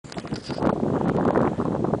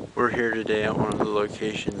We're here today at one of the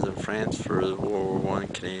locations in France for the World War I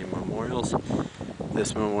Canadian memorials.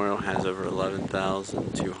 This memorial has over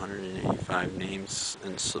 11,285 names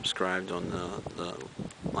inscribed on the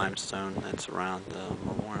limestone that's around the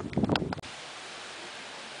memorial.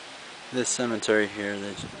 This cemetery here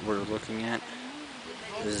that we're looking at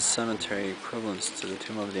is a cemetery equivalent to the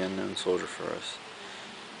Tomb of the Unknown Soldier for us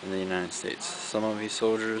in the United States. Some of these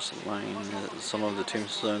soldiers lying, some of the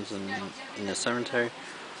tombstones in the cemetery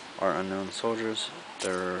are unknown soldiers.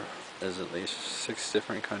 There is at least 6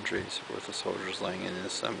 different countries with the soldiers laying in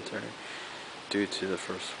this cemetery due to the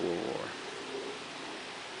First World War.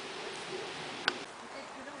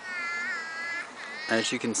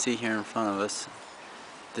 As you can see here in front of us,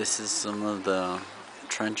 this is some of the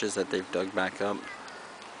trenches that they've dug back up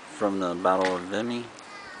from the Battle of Vimy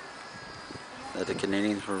that the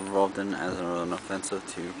Canadians were involved in as an offensive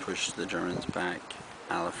to push the Germans back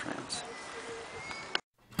out of France.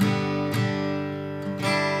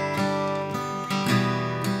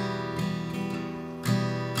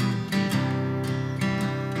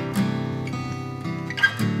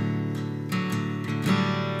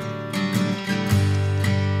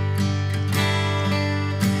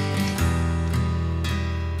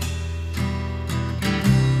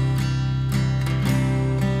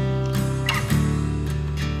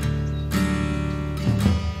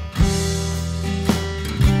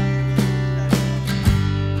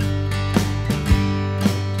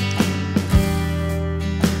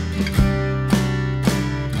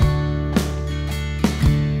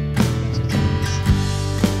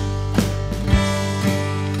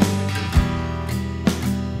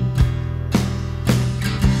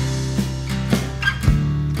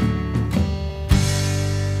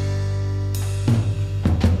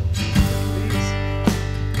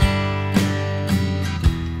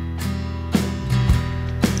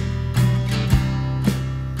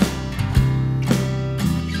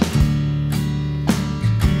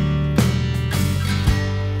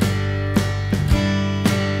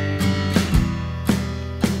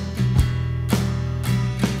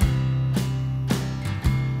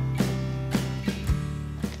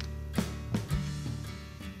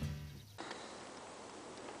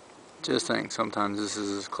 Just think, sometimes this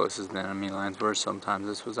is as close as the enemy lines were, sometimes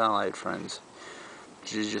this was Allied friends.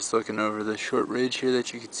 Just looking over the short ridge here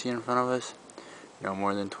that you can see in front of us, no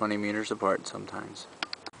more than 20 meters apart sometimes.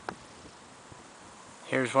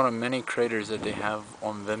 Here's one of many craters that they have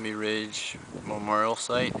on Vimy Ridge Memorial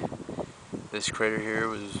Site. This crater here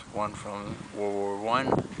was one from World War I.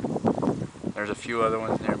 There's a few other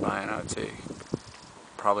ones nearby, and I would say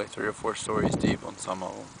probably 3 or 4 stories deep on some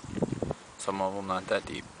of them. Some of them not that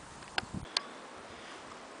deep.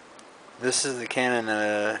 This is the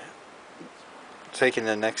cannon taking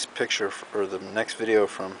the next picture or the next video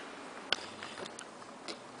from.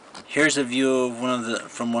 Here's a view of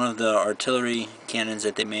from one of the artillery cannons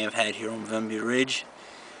that they may have had here on Vimy Ridge.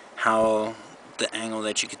 How the angle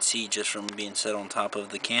that you could see just from being set on top of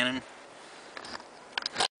the cannon.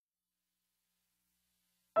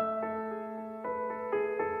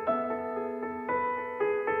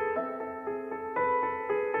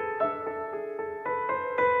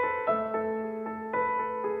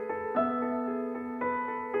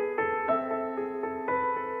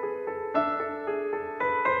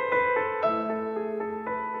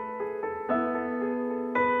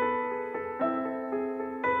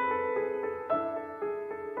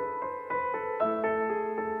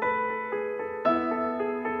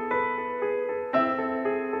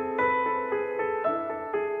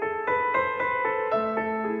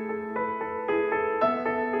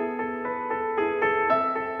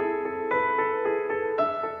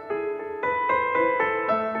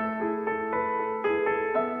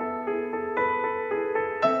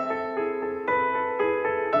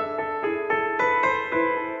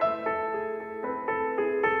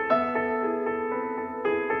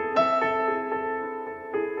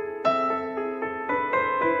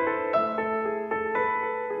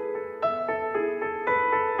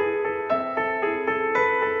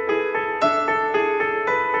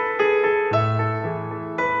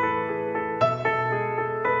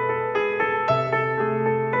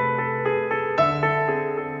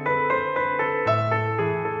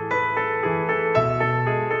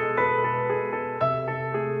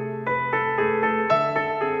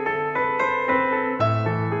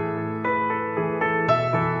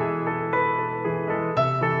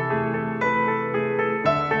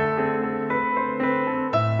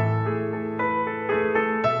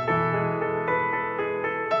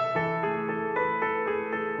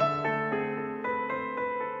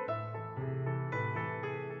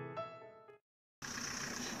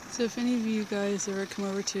 So if any of you guys ever come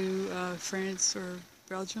over to France or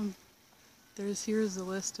Belgium, here's a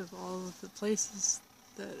list of all of the places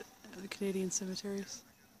that the Canadian cemeteries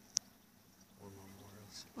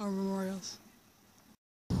or memorials.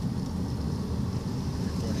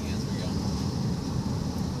 Recording as we go.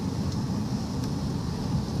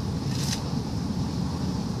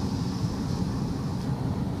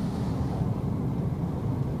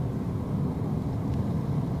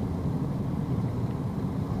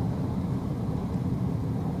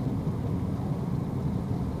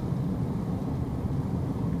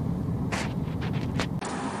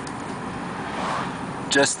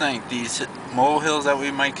 Just think, these molehills that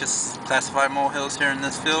we might classify molehills here in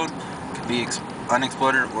this field could be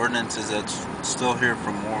unexploded ordnances that's still here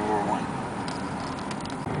from World War I.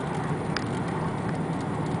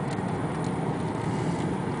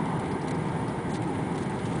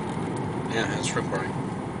 Yeah, it's recording.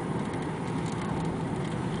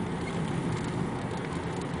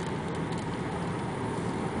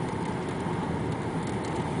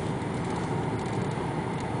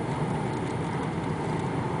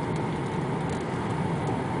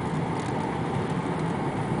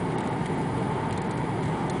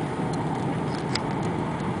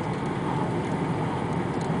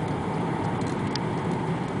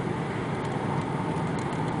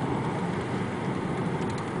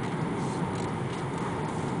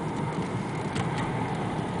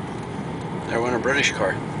 There went a British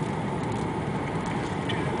car.